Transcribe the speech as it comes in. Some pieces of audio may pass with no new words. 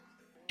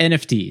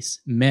NFTs,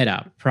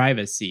 Meta,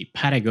 privacy,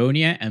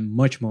 Patagonia, and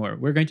much more.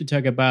 We're going to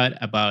talk about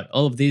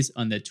all of this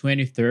on the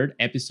 23rd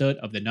episode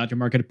of the Not Your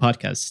Market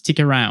podcast. Stick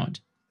around.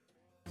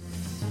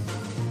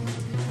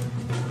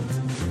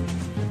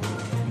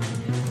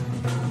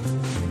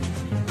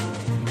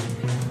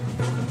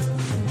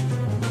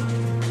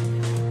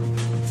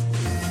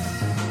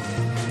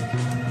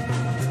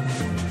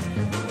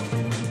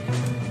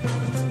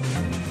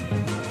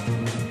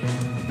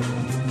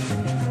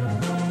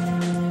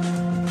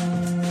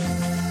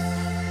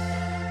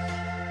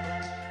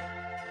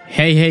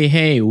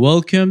 Hey,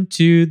 welcome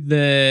to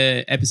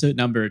the episode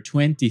number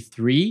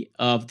 23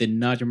 of the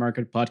Not Your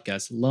Market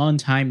podcast. Long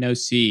time no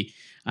see,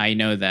 I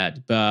know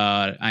that,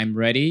 but I'm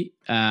ready.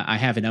 I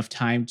have enough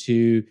time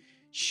to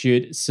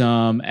shoot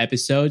some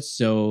episodes,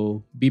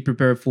 so be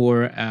prepared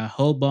for a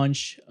whole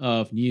bunch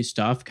of new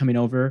stuff coming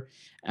over.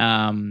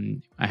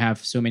 I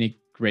have so many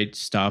great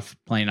stuff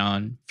planned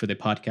on for the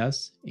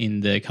podcast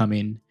in the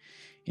coming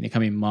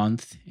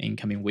month and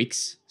coming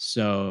weeks,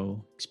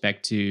 so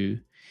expect to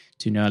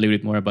know a little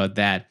bit more about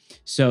that.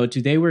 So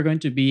today we're going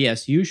to be,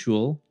 as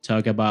usual,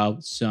 talk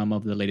about some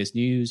of the latest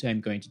news.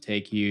 I'm going to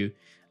take you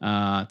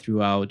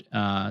throughout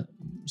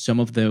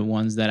some of the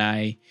ones that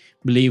I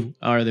believe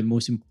are the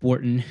most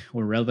important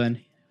or relevant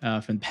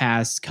from the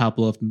past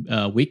couple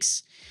of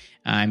weeks.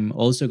 I'm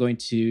also going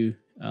to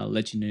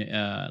let you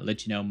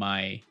know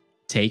my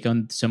take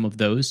on some of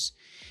those.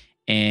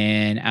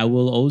 And I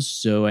will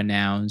also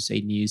announce a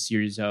new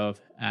series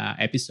of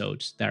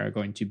episodes that are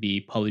going to be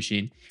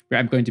publishing, where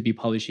I'm going to be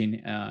publishing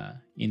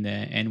in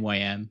the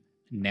NYM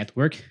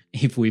network,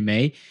 if we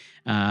may,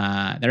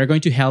 that are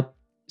going to help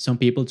some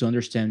people to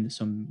understand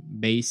some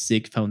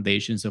basic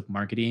foundations of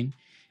marketing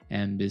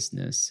and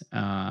business.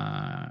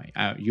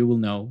 You will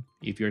know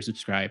if you're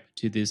subscribed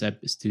to this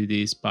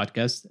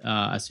podcast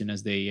as soon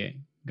as they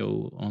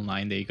go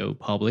online, they go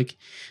public,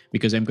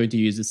 because I'm going to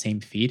use the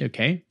same feed,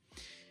 okay?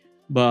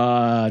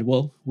 But,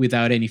 well,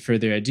 without any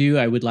further ado,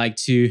 I would like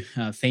to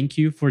thank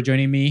you for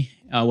joining me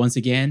once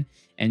again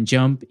and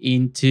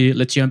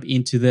let's jump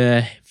into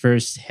the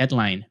first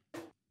headline.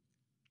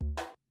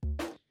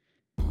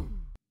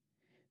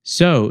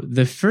 So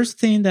the first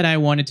thing that I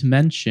wanted to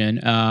mention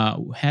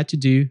had to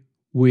do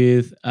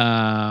with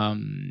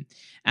iOS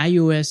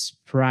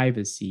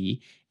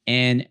privacy.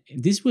 And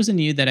this was a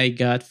news that I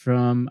got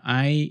from,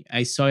 I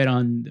saw it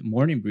on the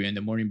Morning Brew and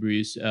the Morning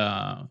Brew's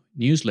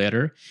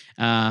newsletter.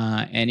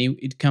 And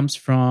it comes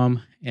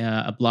from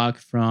a blog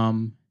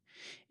from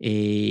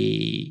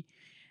an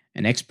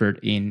expert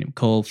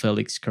called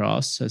Felix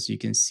Cross, as you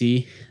can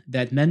see,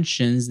 that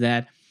mentions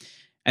that,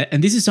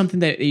 and this is something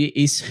that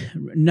is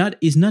not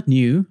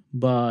new,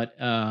 but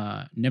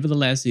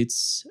nevertheless,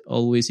 it's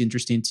always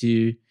interesting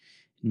to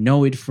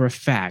know it for a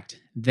fact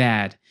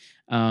that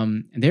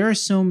there are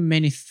so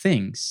many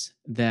things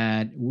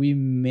that we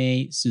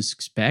may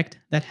suspect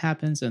that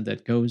happens and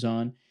that goes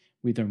on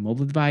with our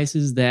mobile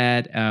devices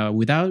that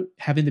without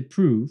having the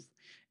proof,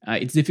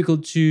 it's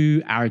difficult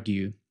to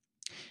argue.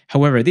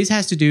 However, this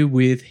has to do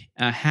with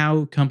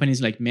how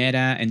companies like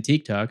Meta and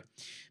TikTok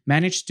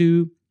manage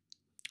to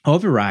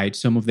override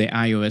some of the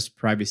iOS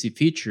privacy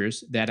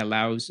features that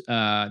allows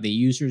the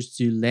users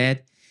to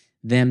let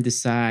them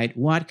decide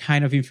what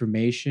kind of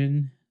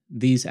information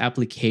these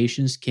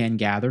applications can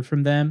gather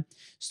from them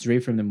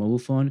straight from the mobile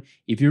phone.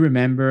 If you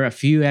remember a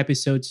few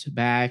episodes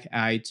back,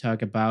 I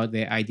talked about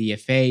the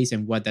IDFAs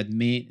and what that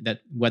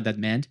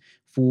meant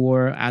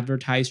for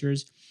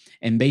advertisers.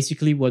 And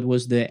basically what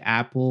was the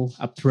Apple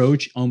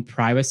approach on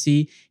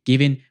privacy,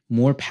 giving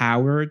more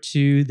power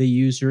to the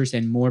users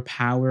and more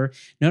power,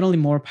 not only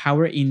more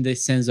power in the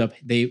sense of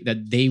they are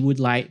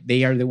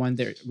the one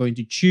that are going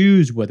to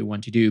choose what they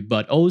want to do,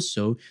 but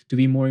also to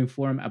be more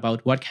informed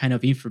about what kind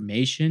of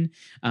information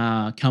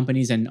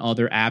companies and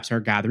other apps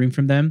are gathering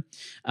from them.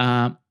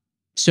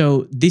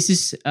 So this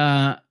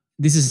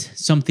is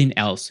something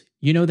else.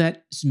 You know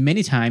that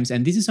many times,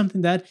 and this is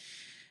something that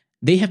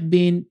they have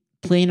been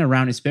playing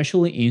around,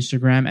 especially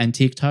Instagram and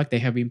TikTok. They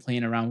have been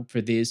playing around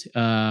with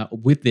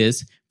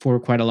this for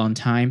quite a long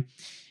time.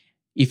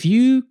 If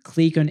you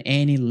click on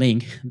any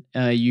link,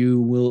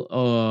 you will,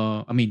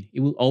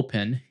 it will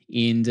open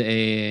in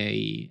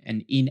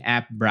an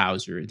in-app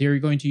browser. They're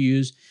going to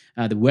use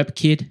the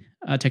WebKit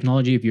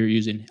technology if you're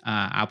using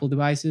Apple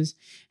devices.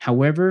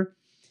 However,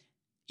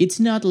 it's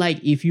not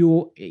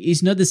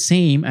it's not the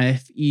same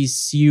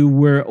as you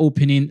were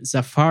opening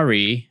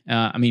Safari,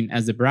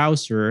 as the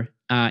browser,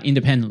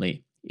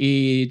 independently.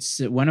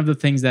 It's one of the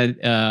things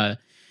that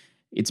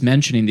it's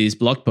mentioned in this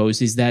blog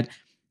post is that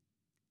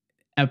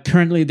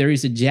apparently there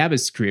is a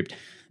JavaScript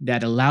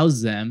that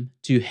allows them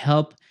to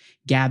help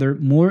gather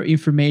more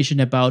information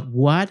about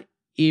what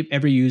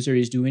every user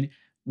is doing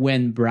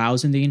when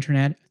browsing the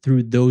internet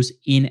through those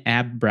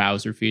in-app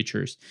browser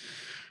features,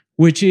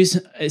 which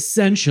is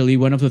essentially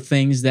one of the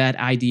things that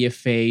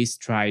IDFAs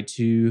try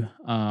to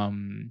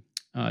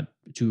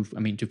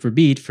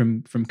forbid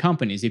from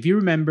companies. If you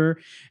remember,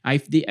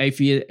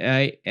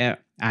 IDFA,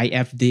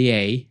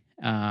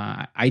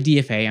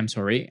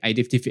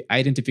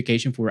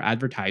 identification for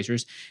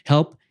advertisers,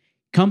 help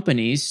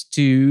companies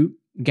to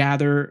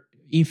gather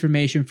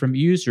information from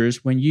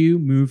users when you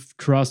move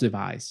cross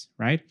device,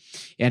 right?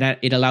 And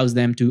it allows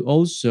them to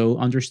also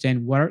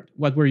understand what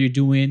were you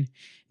doing,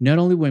 not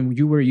only when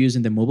you were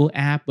using the mobile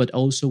app, but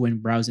also when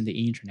browsing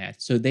the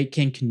internet, so they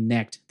can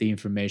connect the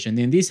information.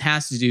 And this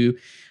has to do,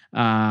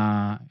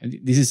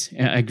 this is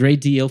a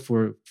great deal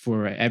for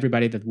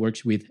everybody that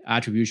works with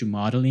attribution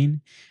modeling.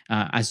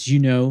 As you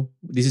know,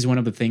 this is one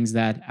of the things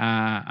that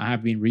I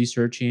have been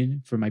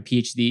researching for my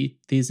PhD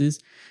thesis,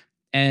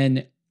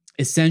 and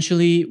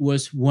essentially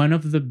was one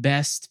of the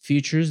best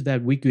features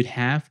that we could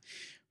have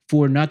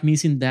for not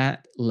missing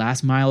that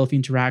last mile of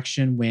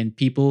interaction when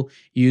people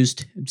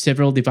used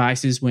several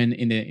devices when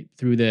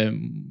through the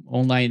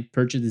online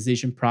purchase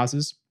decision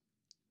process.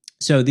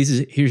 So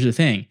here's the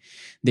thing.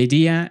 The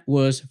idea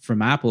was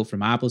from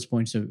Apple's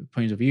point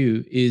of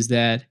view is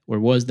that, or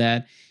was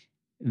that,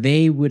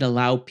 they would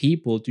allow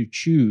people to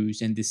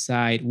choose and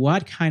decide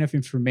what kind of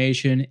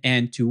information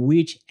and to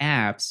which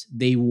apps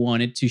they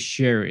wanted to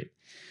share it.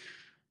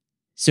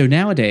 So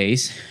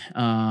nowadays,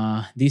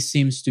 this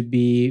seems to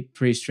be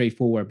pretty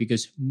straightforward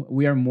because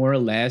we are more or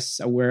less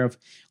aware of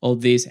all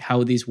this,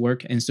 how these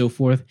work, and so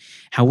forth.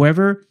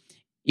 However,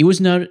 it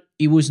was not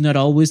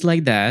always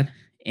like that.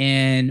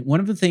 And one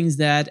of the things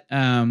that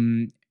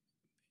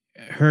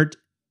hurt,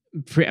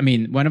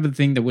 one of the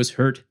things that was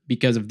hurt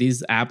because of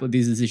this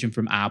decision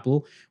from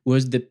Apple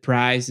was the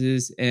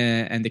prices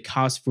and the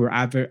cost for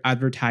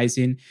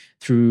advertising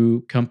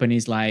through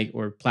companies like,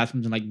 or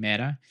platforms like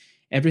Meta.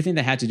 Everything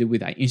that had to do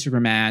with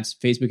Instagram ads,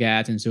 Facebook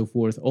ads, and so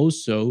forth.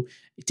 Also,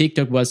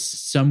 TikTok was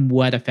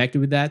somewhat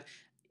affected with that.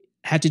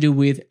 Had to do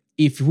with,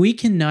 if we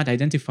cannot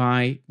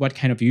identify what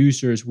kind of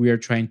users we are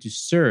trying to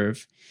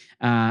serve,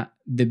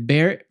 the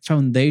bare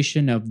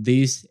foundation of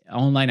this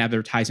online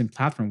advertising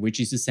platform, which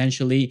is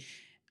essentially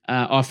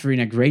offering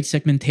a great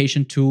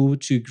segmentation tool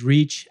to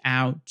reach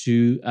out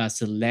to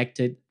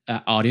selected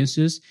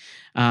audiences,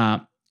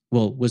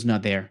 was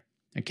not there.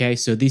 Okay,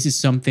 so this is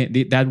something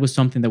that was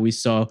something that we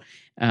saw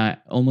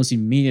almost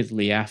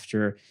immediately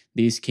after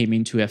this came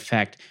into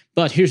effect.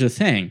 But here's the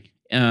thing: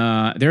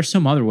 there are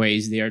some other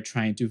ways they are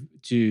trying to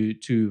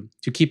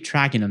keep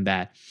tracking on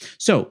that.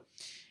 So,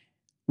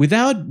 with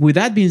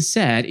that being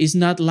said, it's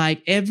not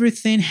like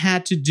everything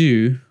had to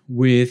do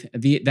with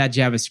that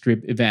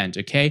JavaScript event.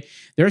 Okay,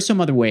 there are some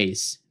other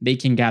ways they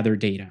can gather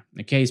data.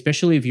 Okay,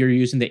 especially if you're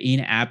using the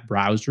in-app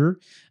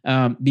browser,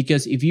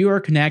 because if you are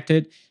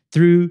connected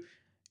through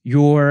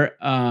your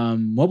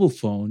mobile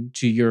phone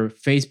to your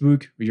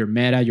Facebook, or your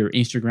Meta, your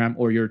Instagram,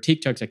 or your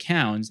TikTok's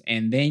accounts,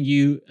 and then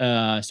you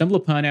stumble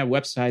upon a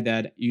website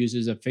that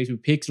uses a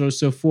Facebook pixel or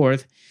so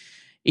forth,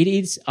 it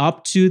is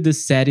up to the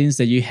settings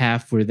that you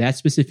have for that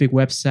specific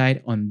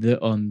website on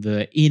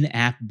the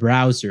in-app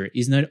browser.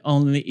 Is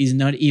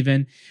not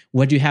even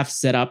what you have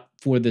set up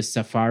for the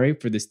Safari,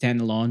 for the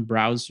standalone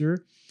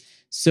browser.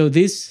 So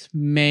this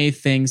made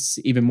things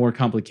even more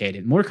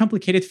complicated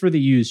for the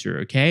user,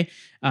 okay?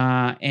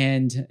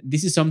 And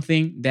this is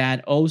something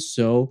that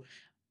also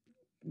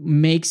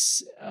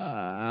makes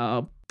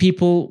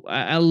people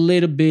a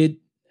little bit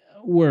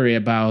worry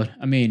about,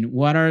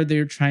 what are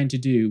they trying to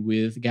do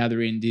with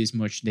gathering this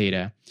much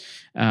data?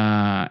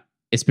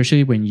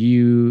 Especially when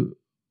you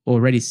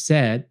already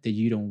said that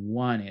you don't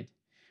want it,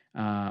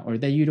 or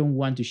that you don't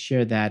want to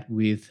share that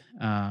with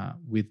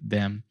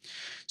them.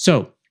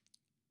 So,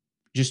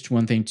 just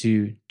one thing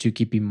to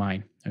keep in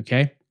mind,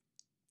 okay?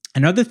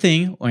 Another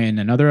thing, and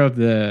another of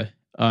the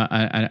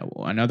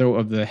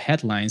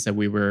headlines that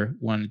we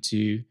wanted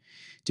to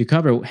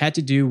cover had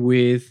to do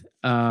with.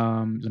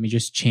 Let me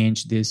just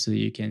change this so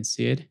you can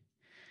see it.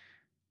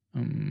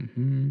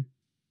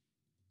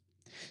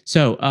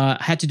 So,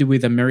 had to do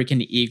with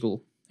American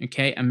Eagle.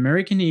 Okay,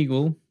 American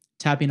Eagle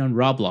tapping on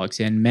Roblox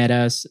and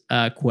Meta's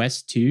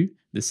Quest 2,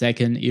 the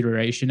second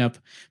iteration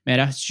of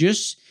Meta,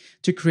 just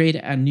to create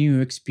a new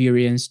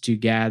experience to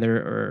gather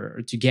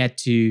or to get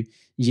to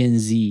Gen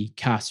Z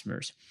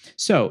customers.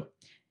 So,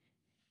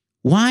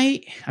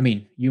 why?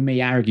 You may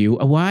argue,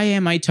 why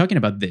am I talking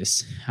about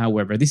this?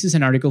 However, this is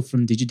an article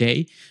from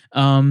Digiday.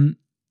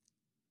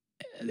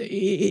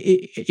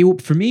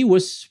 It for me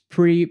was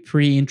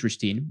pretty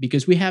interesting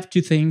because we have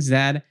two things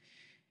that,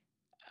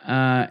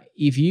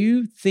 if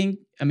you think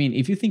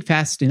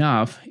fast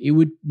enough, it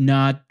would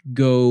not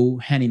go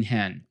hand in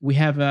hand. We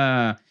have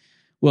a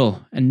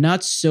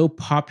not so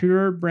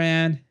popular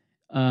brand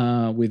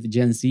with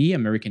Gen Z,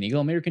 American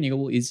Eagle. American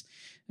Eagle is,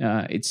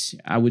 it's,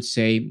 I would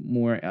say,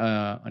 more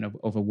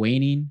of a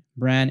waning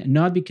brand,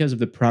 not because of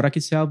the product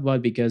itself,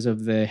 but because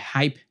of the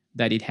hype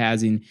that it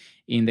has in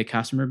the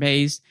customer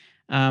base.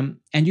 And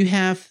you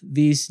have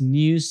this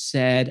new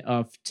set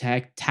of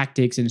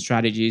tactics and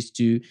strategies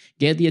to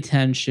get the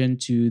attention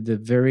to the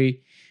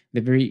very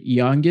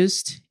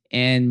youngest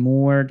and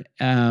more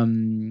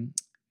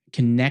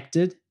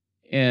connected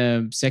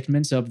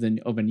segments of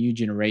a new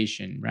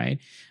generation, right?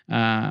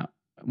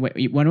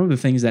 One of the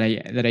things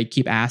that I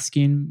keep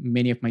asking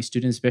many of my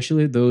students,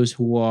 especially those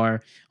who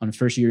are on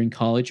first year in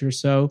college or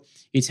so,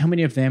 is how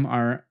many of them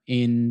are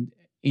in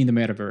the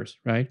metaverse,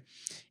 right?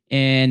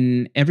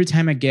 And every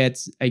time I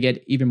get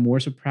even more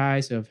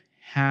surprised of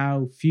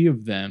how few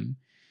of them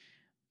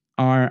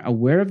are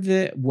aware of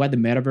the what the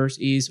metaverse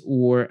is,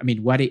 or I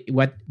mean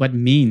what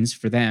means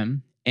for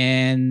them,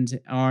 and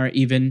are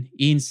even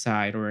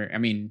inside, or I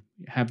mean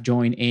have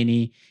joined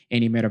any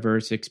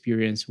metaverse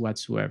experience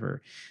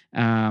whatsoever.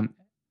 um,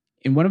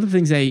 and one of the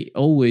things I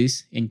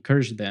always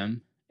encourage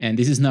them, and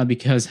this is not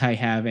because I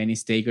have any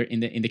stake in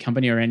the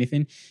company or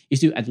anything, is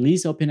to at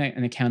least open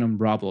an account on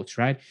Roblox,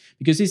 right?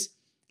 Because it's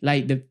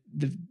like the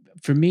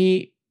for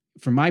me,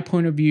 from my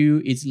point of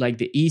view, it's like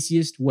the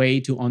easiest way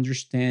to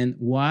understand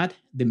what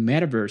the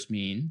metaverse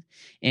mean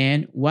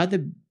and what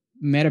the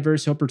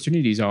metaverse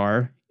opportunities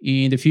are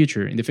in the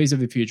future, in the face of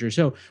the future.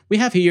 So we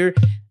have here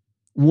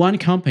one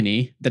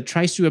company that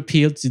tries to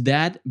appeal to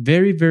that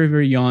very, very,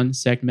 very young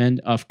segment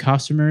of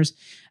customers,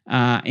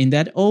 and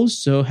that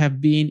also have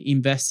been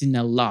investing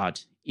a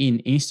lot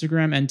in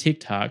Instagram and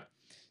TikTok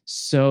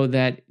so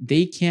that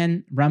they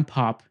can ramp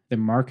up the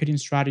marketing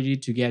strategy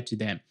to get to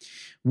them.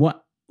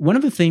 One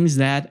of the things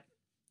that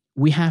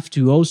we have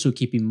to also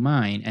keep in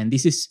mind, and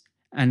this is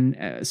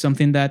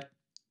something that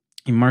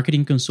in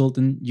marketing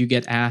consultant you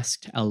get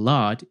asked a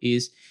lot,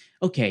 is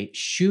okay,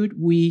 should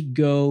we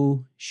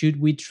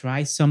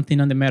try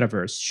something on the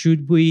metaverse?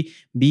 Should we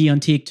be on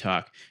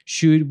TikTok?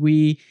 Should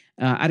we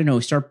I don't know,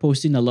 start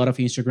posting a lot of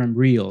Instagram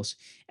reels?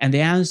 And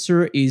the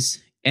answer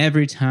is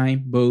every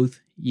time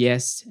both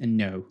yes and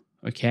no.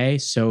 Okay,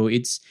 so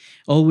it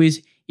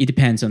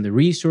depends on the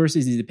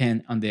resources, it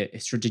depends on the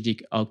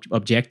strategic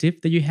objective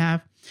that you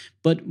have,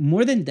 but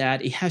more than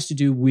that, it has to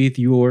do with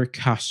your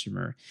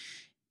customer.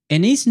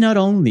 And it's not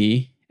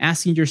only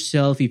asking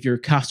yourself if your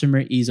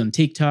customer is on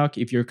TikTok,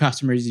 if your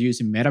customer is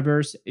using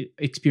metaverse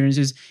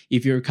experiences,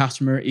 if your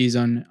customer is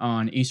on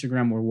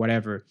Instagram or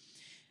whatever.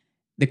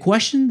 The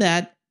question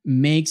that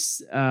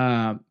makes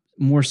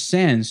more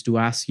sense to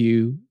ask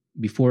you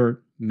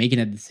before making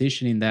a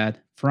decision in that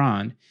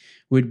front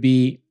would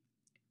be,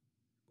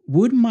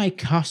 would my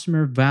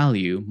customer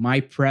value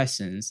my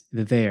presence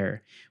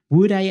there?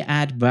 Would I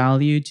add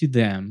value to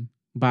them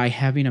by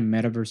having a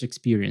metaverse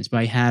experience,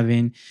 by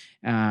having,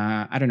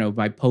 I don't know,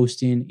 by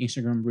posting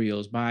Instagram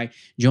reels, by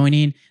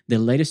joining the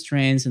latest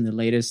trends and the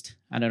latest,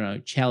 I don't know,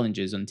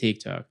 challenges on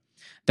TikTok?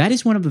 That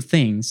is one of the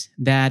things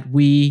that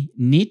we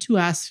need to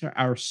ask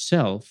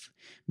ourselves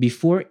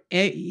before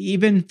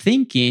even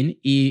thinking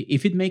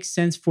if it makes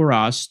sense for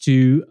us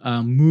to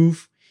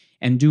move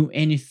and do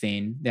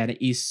anything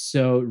that is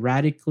so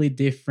radically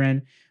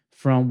different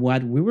from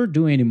what we were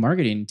doing in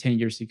marketing 10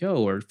 years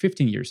ago or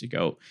 15 years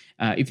ago.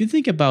 If you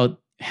think about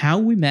how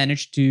we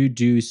managed to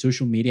do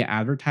social media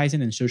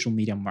advertising and social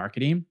media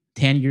marketing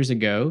 10 years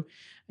ago,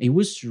 it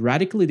was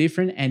radically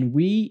different. And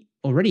we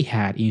already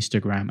had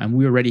Instagram, and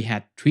we already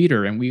had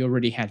Twitter, and we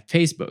already had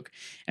Facebook.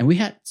 And we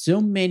had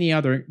so many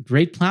other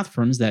great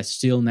platforms that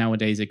still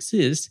nowadays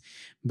exist.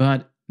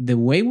 But the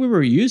way we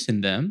were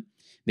using them,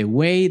 the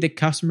way the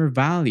customer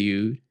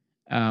valued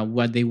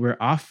what they were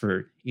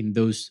offered in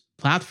those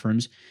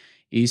platforms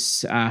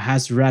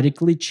has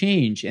radically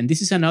changed. And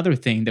this is another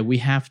thing that we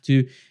have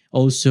to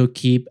also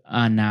keep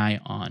an eye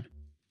on.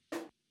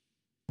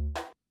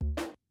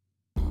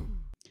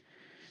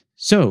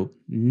 So,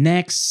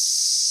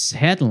 next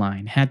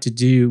headline had to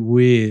do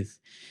with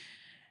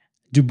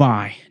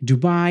Dubai,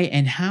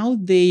 and how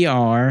they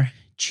are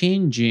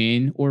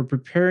changing or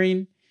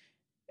preparing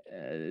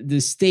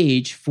the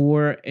stage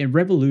for a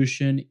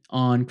revolution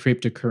on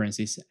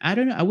cryptocurrencies. I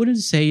don't know. I wouldn't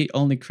say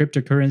only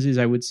cryptocurrencies.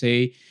 I would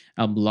say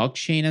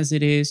blockchain as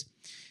it is.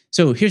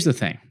 So here's the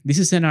thing. This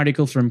is an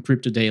article from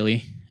Crypto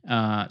Daily.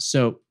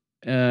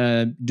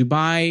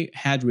 Dubai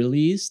had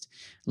released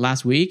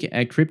last week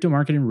a crypto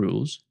marketing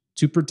rules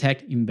to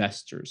protect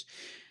investors.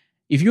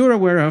 If you're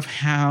aware of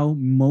how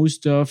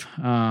most of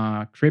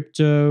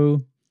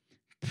crypto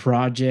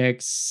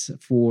projects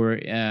for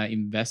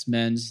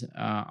investments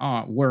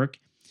work,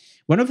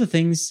 one of the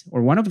things,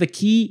 or one of the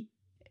key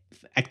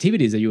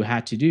activities that you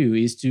had to do,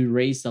 is to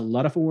raise a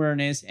lot of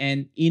awareness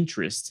and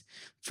interest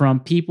from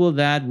people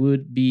that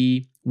would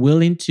be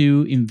willing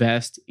to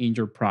invest in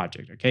your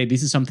project. Okay,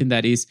 this is something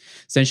that is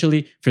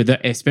essentially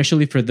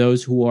especially for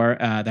those who are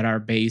that are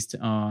based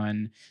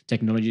on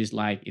technologies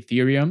like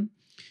Ethereum.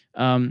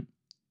 And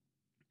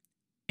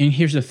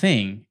here's the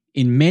thing: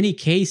 in many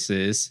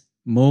cases,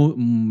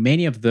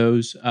 many of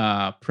those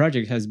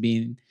projects has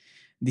been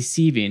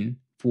deceiving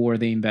for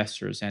the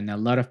investors, and a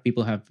lot of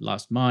people have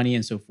lost money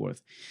and so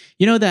forth.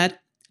 You know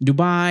that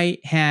Dubai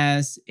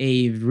has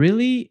a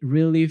really,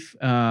 really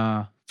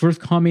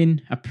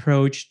forthcoming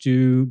approach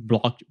to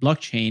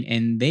blockchain,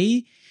 and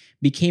they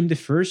became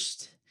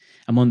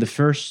among the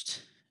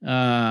first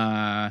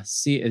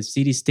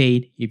city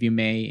state, if you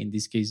may, in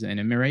this case an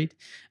emirate,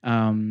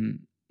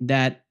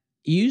 that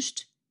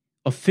used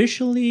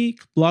officially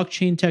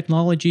blockchain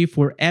technology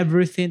for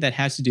everything that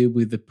has to do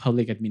with the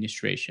public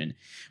administration.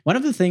 One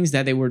of the things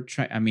that they were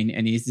trying,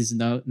 and this is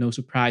no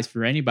surprise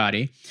for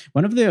anybody,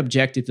 one of the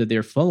objectives that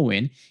they're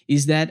following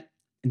is that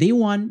they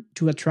want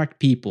to attract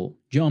people,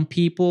 young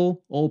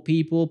people, old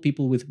people,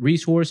 people with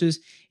resources,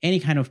 any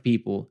kind of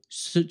people,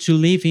 to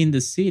live in the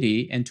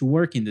city and to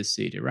work in the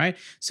city, right?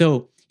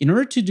 So in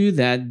order to do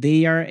that,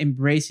 they are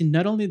embracing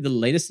not only the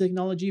latest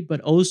technology, but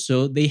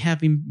also they have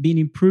been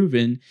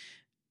improving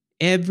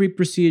every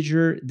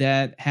procedure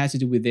that has to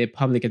do with the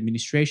public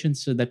administration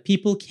so that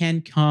people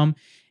can come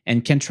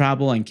and can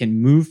travel and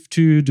can move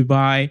to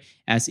Dubai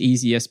as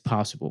easy as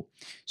possible.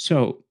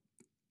 So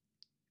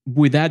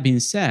with that being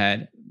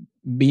said,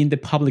 being the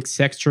public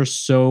sector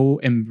so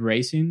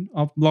embracing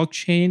of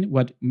blockchain,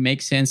 what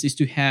makes sense is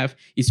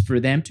for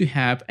them to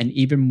have an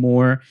even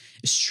more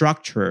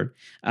structured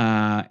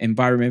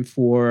environment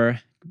for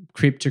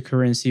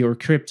cryptocurrency or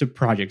crypto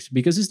projects,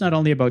 because it's not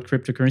only about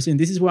cryptocurrency. And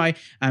this is why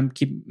I'm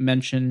keep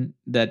mentioning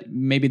that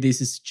maybe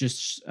this is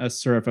just a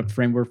sort of a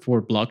framework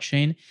for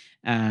blockchain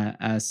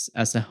as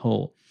a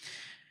whole.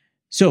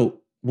 So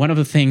one of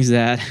the things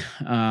that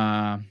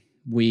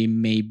we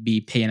may be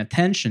paying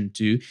attention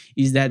to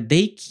is that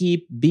they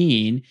keep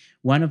being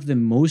one of the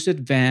most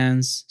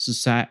advanced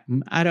society.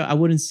 I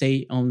wouldn't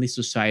say only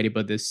society,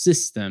 but the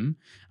system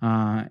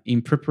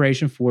in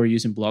preparation for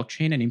using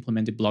blockchain and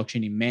implementing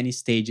blockchain in many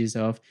stages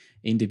of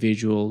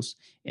individuals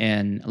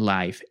and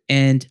life.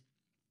 And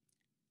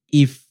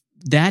if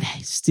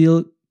that's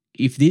still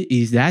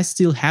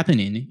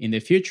happening in the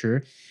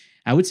future,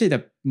 I would say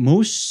that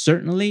most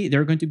certainly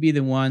they're going to be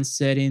the ones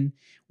setting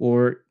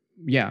or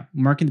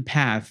marking the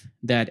path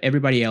that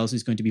everybody else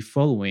is going to be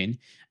following,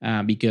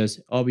 because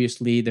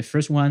obviously the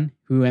first one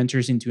who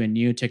enters into a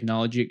new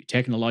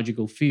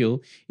technological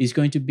field is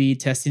going to be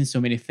testing so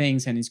many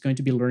things, and it's going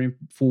to be learning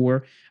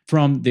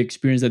from the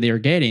experience that they are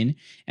getting,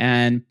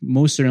 and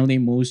most certainly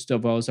most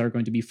of us are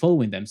going to be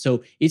following them.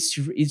 So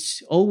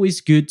it's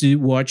always good to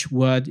watch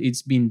what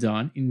it's been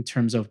done in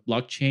terms of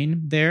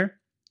blockchain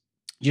there,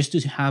 just to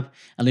have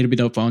a little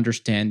bit of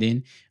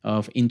understanding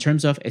of,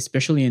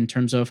 especially in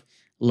terms of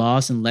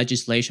laws and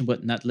legislation,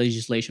 but not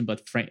legislation,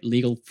 but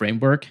legal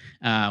framework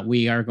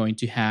we are going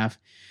to have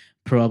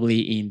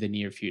probably in the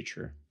near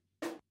future.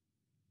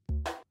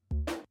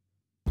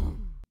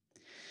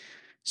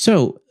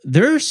 So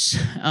there's,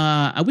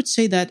 I would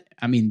say that,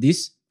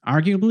 this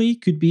arguably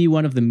could be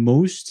one of the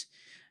most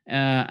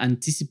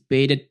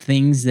anticipated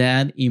things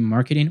that in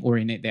marketing or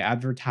in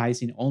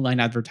the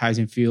online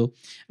advertising field,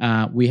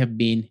 we have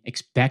been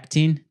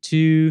expecting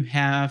to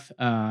have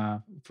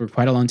for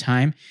quite a long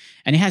time.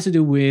 And it has to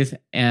do with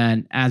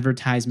an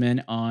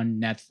advertisement on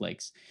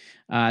Netflix.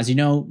 As you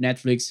know,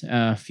 Netflix,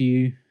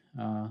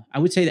 I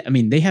would say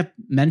that, they have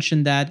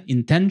mentioned that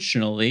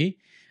intentionally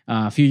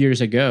a few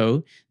years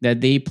ago,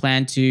 that they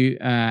plan to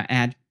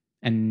add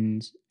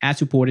an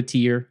ad-supported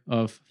tier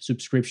of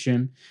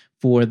subscription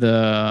for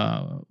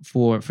the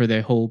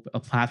whole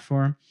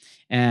platform,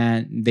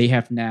 and they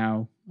have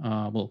now,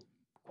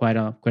 quite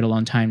a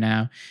long time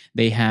now,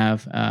 they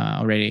have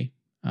already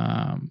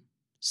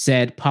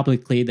said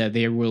publicly that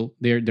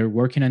they're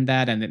working on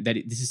that, and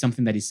that this is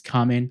something that is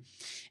coming.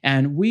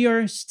 And we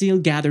are still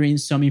gathering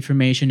some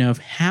information of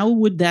how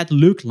would that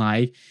look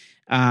like.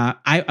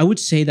 I would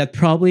say that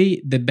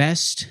probably the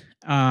best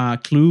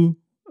clue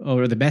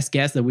or the best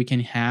guess that we can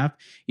have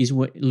is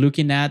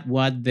looking at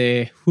what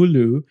the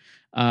Hulu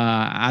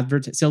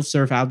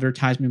self-serve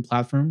advertisement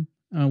platform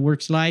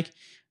works like.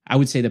 I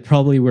would say that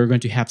probably we're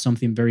going to have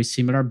something very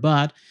similar,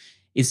 but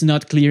it's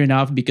not clear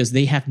enough because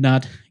they have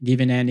not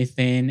given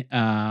anything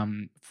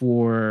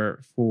for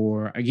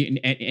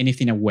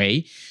anything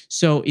away.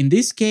 So in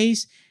this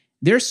case,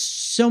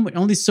 there's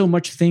only so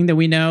much thing that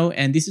we know,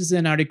 and this is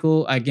an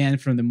article again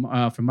from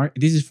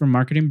this is from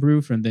Marketing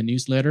Brew, from the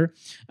newsletter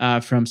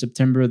from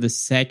September the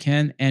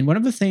 2nd. And one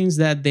of the things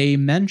that they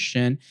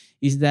mention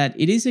is that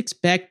it is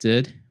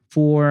expected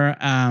for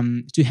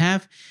to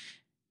have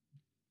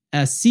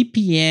a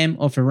CPM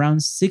of around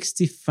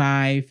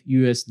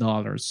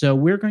 $65. So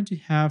we're going to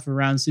have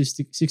around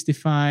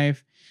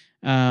 65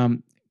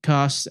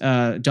 cost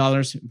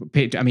dollars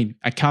paid.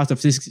 A cost of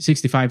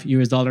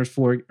 $65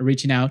 for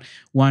reaching out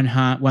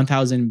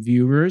 1,000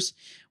 viewers,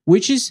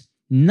 which is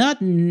not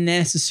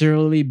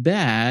necessarily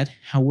bad.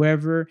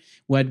 However,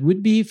 what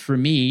would be for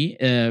me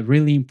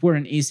really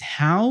important is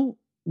how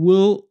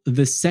will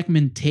the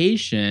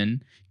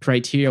segmentation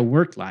criteria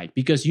work like?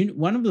 Because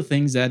one of the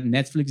things that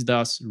Netflix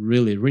does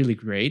really, really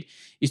great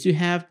is to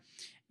have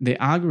the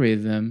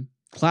algorithm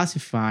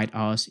classified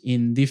us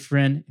in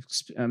different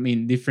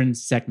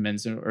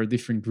segments or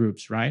different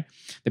groups, right?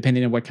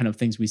 Depending on what kind of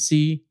things we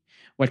see,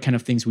 what kind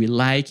of things we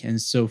like, and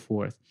so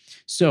forth.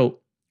 So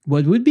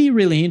what would be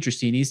really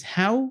interesting is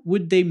how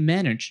would they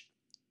manage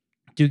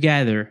to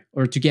gather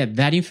or to get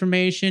that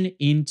information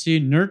into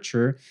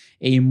nurture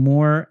a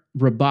more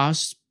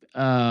robust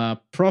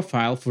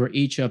profile for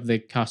each of the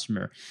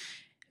customer.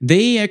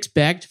 They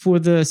expect for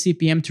the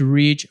CPM to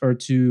reach or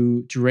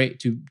to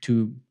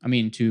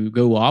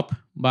go up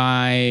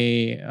by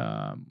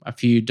a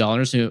few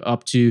dollars,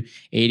 up to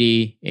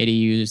 80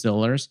 US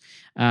dollars.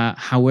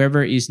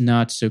 However, is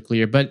not so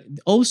clear. But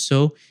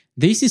also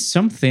this is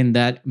something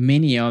that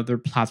many other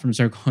platforms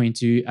are going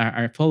to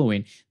are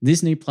following.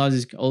 Disney Plus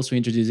is also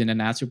introducing an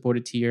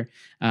ad-supported tier.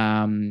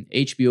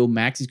 HBO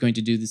Max is going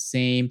to do the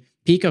same.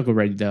 Peacock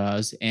already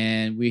does,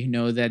 and we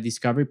know that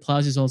Discovery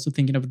Plus is also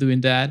thinking of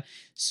doing that.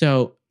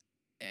 So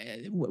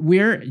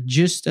we're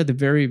just at the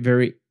very,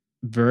 very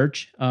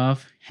verge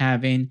of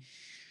having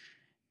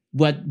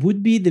what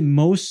would be the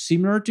most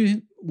similar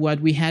to what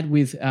we had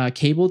with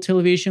cable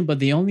television, but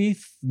the only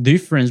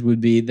difference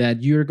would be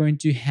that you're going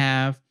to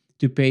have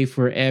to pay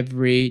for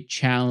every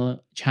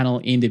channel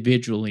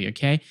individually.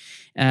 Okay,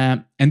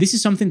 and this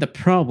is something that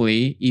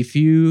probably, if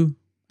you,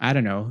 I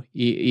don't know,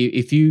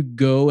 if you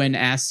go and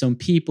ask some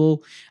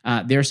people,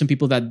 there are some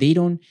people that they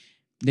don't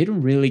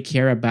really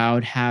care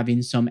about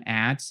having some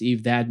ads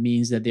if that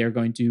means that they're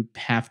going to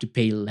have to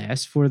pay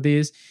less for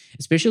this,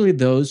 especially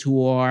those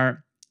who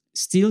are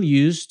still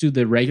used to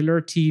the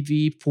regular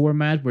TV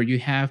format where you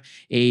have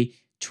a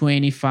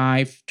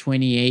 25,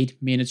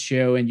 28-minute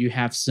show and you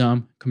have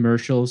some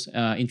commercials,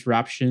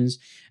 interruptions.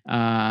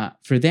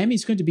 For them,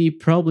 it's going to be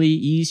probably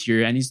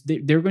easier, and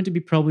they're going to be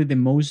probably the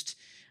most,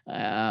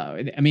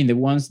 the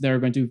ones that are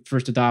going to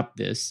first adopt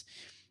this.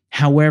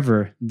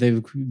 However,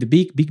 the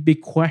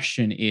big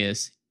question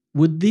is,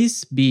 would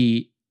this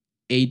be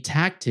a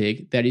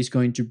tactic that is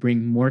going to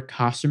bring more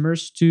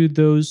customers to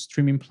those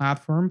streaming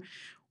platform?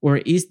 Or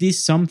is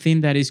this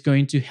something that is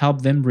going to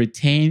help them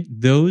retain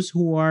those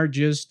who are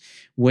just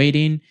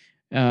waiting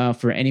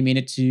for any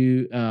minute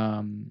to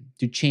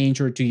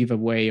change or to give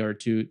away or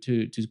to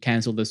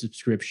cancel the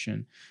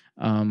subscription?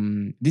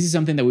 This is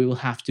something that we will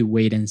have to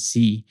wait and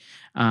see.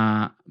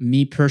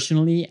 Me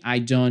personally, I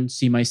don't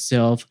see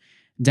myself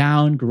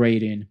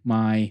downgrading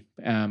my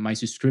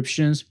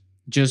subscriptions,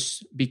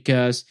 just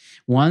because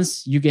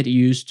once you get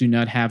used to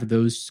not have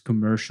those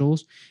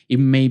commercials, it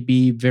may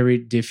be very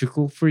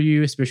difficult for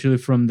you, especially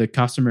from the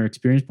customer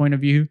experience point of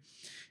view.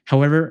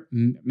 However,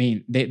 I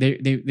mean,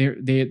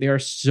 there are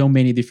so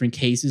many different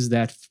cases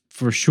that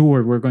for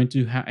sure we're going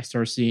to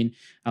start seeing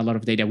a lot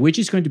of data, which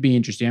is going to be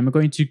interesting. I'm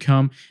going to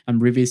come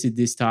and revisit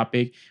this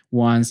topic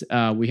once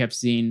we have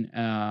seen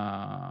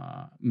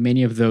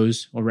many of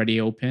those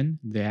already open,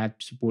 the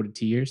ad-supported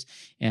tiers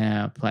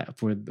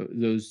for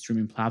those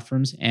streaming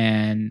platforms,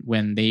 and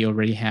when they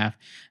already have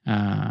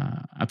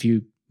a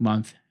few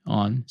months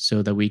on,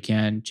 so that we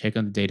can check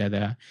on the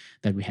data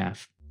that we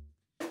have.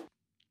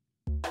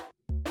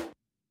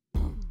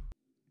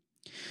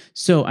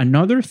 So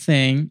another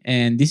thing,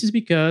 and this is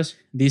because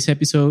this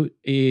episode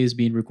is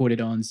being recorded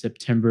on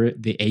September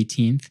the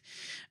 18th.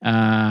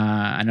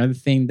 Another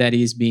thing that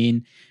is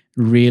being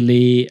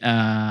really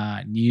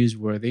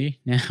newsworthy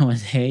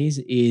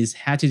nowadays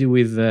had to do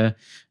with the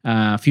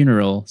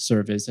funeral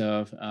service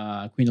of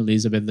Queen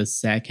Elizabeth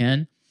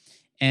II.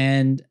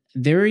 And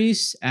there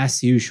is,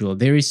 as usual,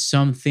 there is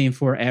something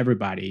for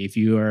everybody. If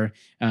you are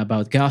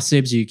about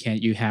gossips,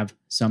 you have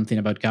something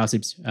about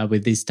gossips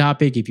with this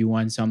topic. If you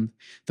want something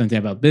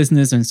about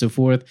business and so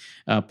forth,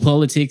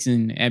 politics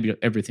and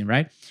everything,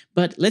 right?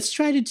 But let's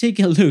try to take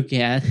a look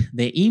at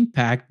the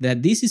impact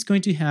that this is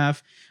going to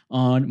have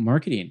on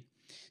marketing.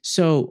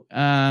 So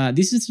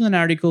this is an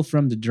article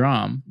from The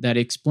Drum that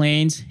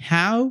explains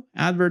how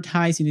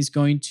advertising is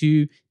going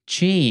to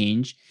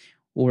change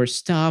or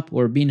stop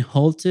or being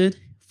halted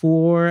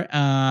for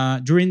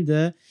during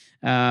the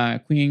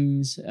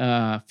Queen's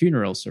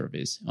funeral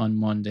service on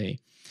Monday,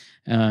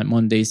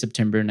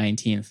 September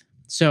 19th.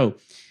 So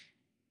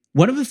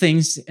one of the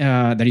things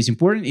that is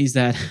important is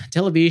that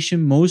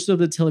most of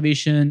the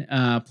television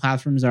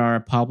platforms are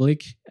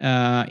public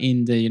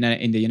in the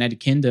United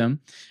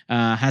Kingdom,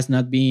 has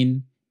not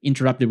been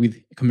interrupted with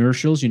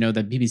commercials. You know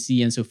that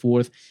BBC and so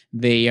forth,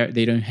 they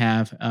don't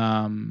have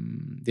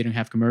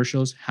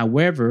commercials.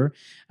 However,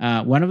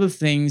 one of the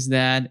things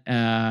that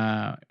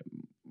that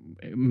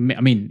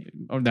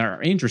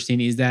are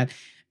interesting is that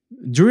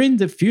during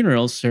the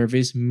funeral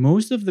service,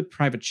 most of the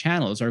private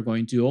channels are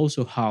going to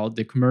also halt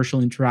the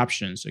commercial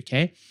interruptions.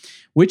 Okay,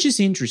 which is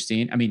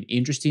interesting. I mean,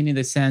 interesting in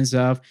the sense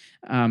of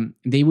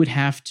they would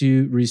have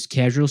to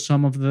reschedule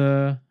some of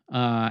the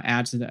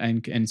ads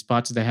and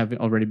spots that have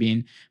already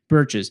been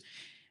purchased.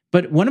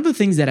 But one of the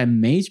things that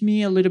amazed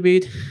me a little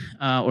bit,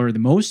 or the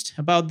most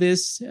about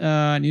this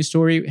news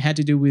story, had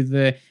to do with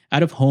the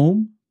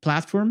out-of-home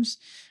platforms.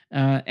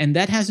 And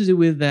that has to do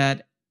with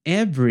that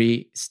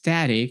every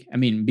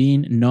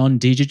being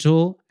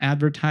non-digital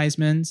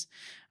advertisements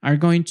are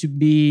going to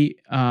be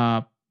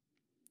are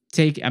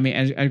going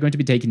to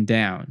be taken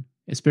down,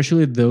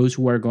 especially those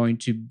who are going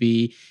to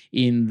be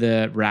in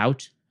the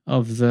route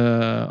of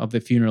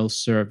the funeral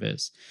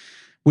service,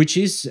 which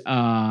is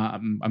for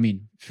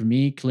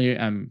me clear.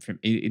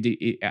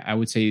 I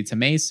would say it's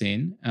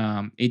amazing.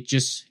 It's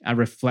just a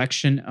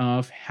reflection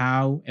of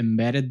how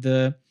embedded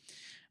the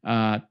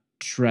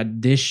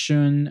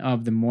tradition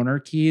of the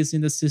monarchy is in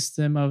the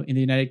system in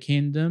the United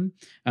Kingdom.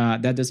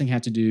 That doesn't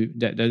have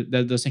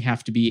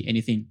to be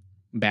anything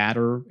bad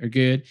or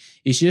good.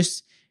 It's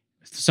just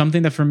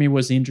something that for me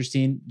was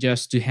interesting,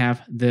 just to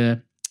have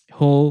the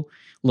whole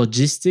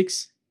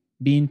logistics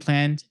being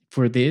planned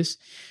for this.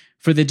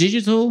 For the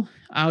digital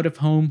out of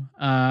home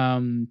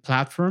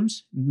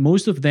platforms.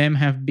 Most of them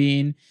have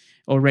been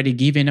already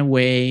giving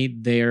away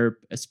their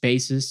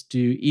spaces to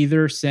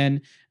either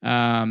send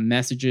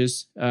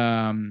messages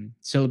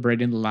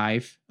celebrating the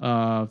life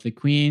of the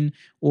queen,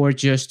 or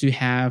just to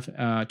have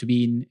to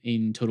be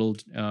in total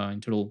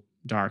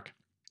dark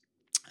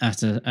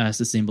as a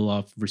symbol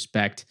of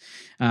respect.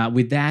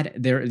 With that,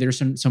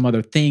 there's some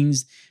other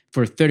things.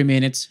 For 30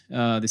 minutes,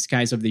 the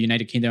skies of the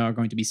United Kingdom are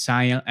going to be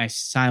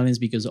silenced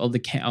because all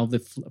the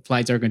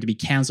flights are going to be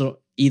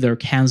either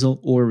canceled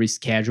or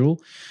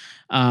rescheduled.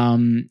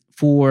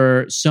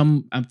 For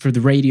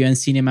the radio and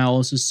cinema,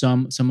 also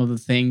some of the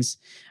things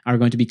are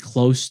going to be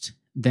closed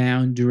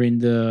down during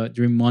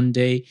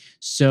Monday.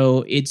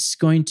 So it's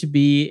going to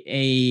be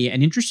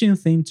an interesting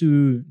thing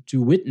to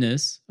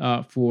witness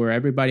for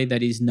everybody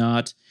that is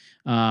not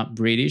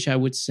British, I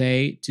would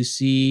say, to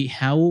see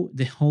how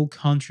the whole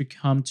country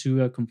come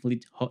to a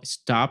complete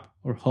stop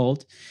or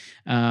halt,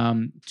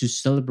 to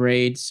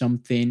celebrate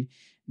something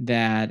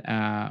that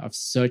of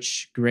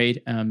such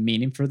great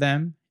meaning for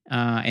them.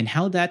 And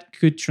how that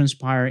could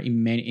transpire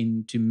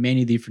into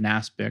many different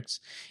aspects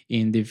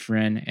in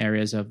different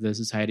areas of the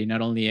society,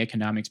 not only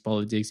economics,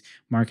 politics,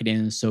 marketing,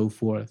 and so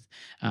forth,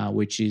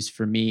 which is,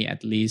 for me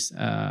at least,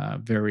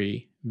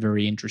 very,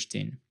 very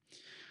interesting.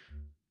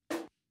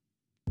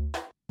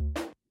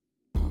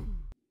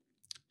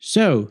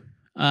 So,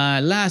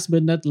 last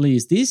but not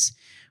least, this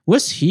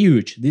was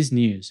huge. This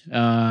news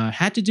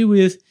had to do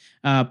with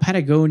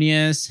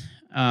Patagonia's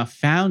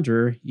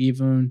founder,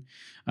 Yvon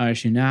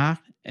Chouinard.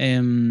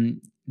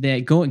 They're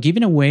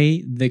giving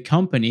away the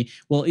company.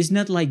 Well, it's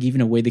not like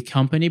giving away the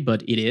company,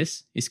 but it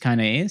is. It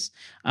kind of is.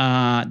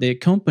 The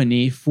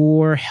company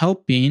for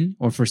helping,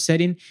 or for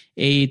setting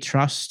a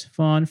trust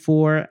fund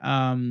for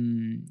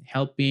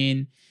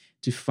helping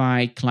to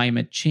fight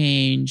climate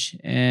change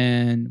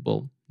and,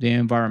 well, the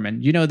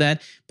environment. You know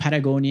that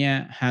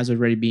Patagonia has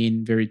already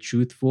been very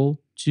truthful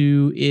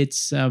to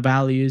its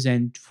values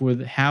and for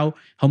how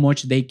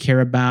much they care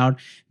about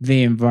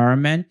the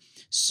environment.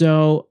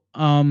 So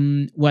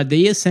what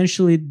they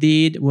essentially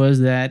did was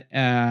that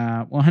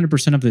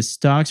 100% of the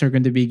stocks are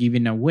going to be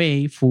given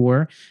away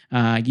for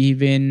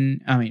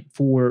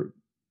for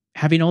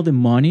having all the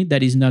money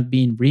that is not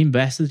being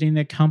reinvested in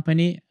the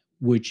company,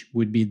 which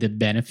would be the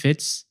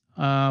benefits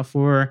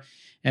for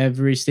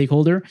every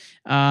stakeholder,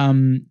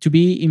 to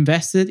be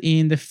invested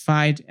in the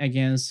fight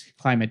against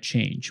climate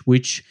change,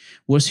 which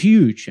was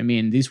huge. I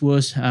mean, this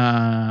was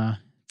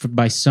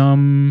by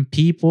some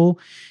people,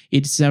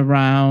 it's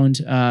around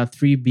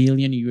 $3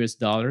 billion US.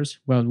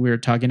 What we're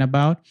talking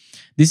about.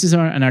 This is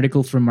an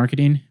article from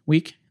Marketing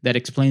Week that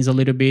explains a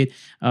little bit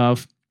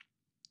of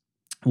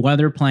what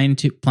they're planning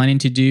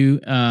to do.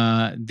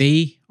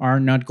 They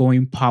are not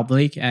going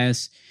public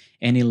as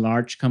any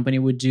large company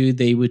would do.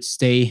 They would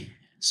stay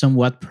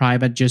somewhat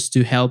private, just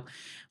to help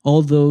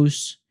all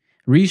those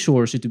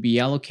resources to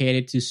be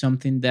allocated to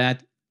something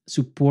that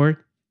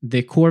support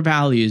the core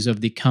values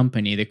of the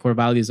company, the core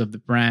values of the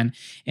brand,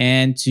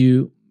 and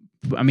to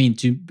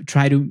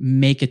try to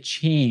make a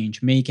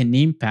change, make an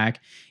impact,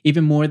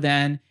 even more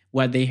than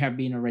what they have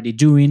been already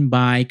doing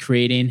by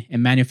creating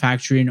and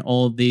manufacturing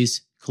all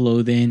these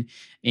clothing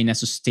in a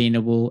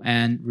sustainable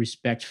and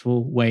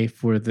respectful way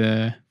for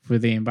the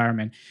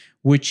environment,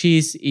 which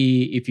is,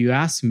 if you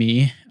ask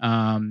me,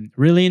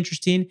 really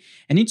interesting.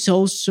 And it's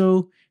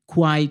also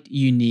quite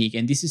unique.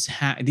 And this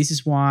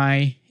is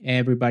why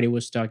everybody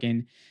was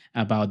talking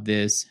about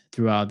this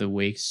throughout the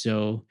week.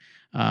 So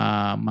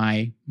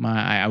I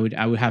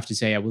would have to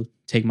say I will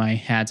take my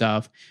hat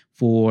off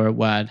for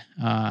what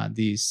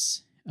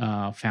this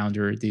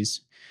founder,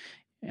 this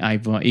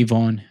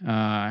Yvon,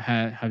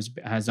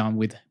 has done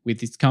with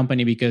this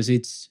company, because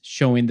it's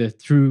showing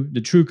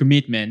the true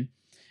commitment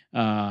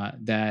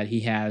that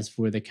he has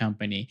for the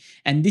company.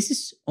 And this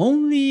is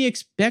only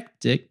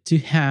expected to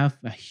have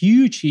a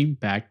huge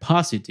impact,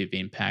 positive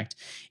impact,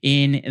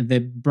 in the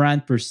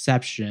brand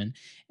perception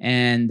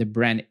and the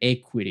brand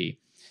equity.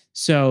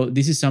 So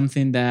this is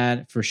something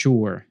that for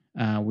sure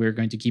we're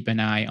going to keep an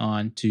eye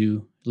on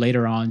to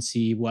later on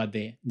see what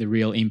the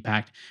real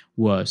impact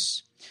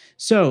was.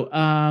 So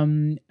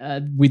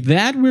with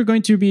that, we're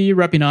going to be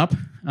wrapping up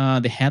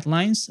the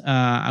headlines.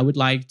 I would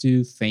like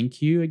to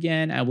thank you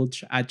again.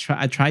 I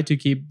try to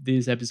keep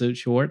this episode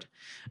short,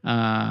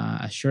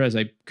 as short as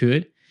I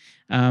could.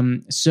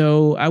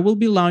 So I will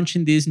be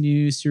launching this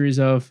new series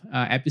of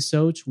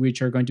episodes,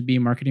 which are going to be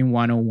Marketing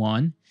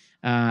 101.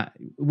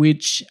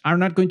 Which are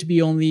not going to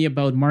be only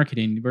about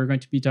marketing. We're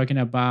going to be talking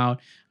about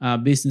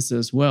business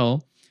as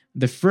well.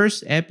 The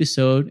first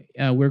episode,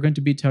 we're going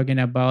to be talking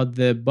about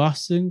the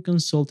Boston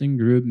Consulting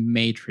Group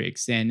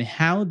Matrix and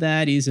how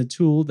that is a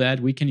tool that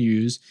we can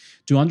use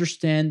to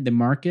understand the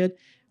market,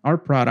 our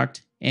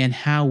product, and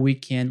how we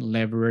can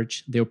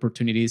leverage the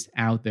opportunities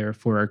out there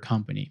for our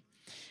company.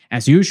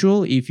 As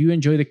usual, if you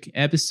enjoy the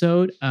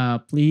episode,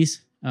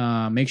 please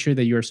make sure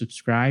that you're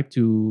subscribed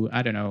to,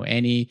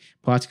 any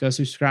podcast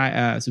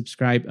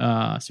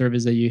subscribe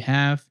service that you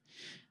have.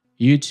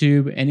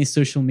 YouTube, any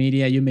social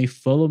media. You may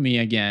follow me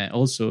again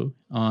also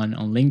on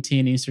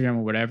LinkedIn, Instagram,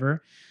 or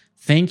whatever.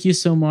 Thank you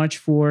so much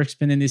for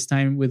spending this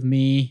time with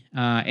me.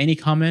 Any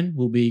comment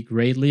will be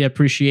greatly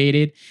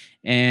appreciated.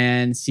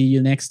 And see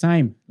you next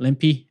time.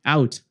 Limpy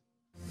out.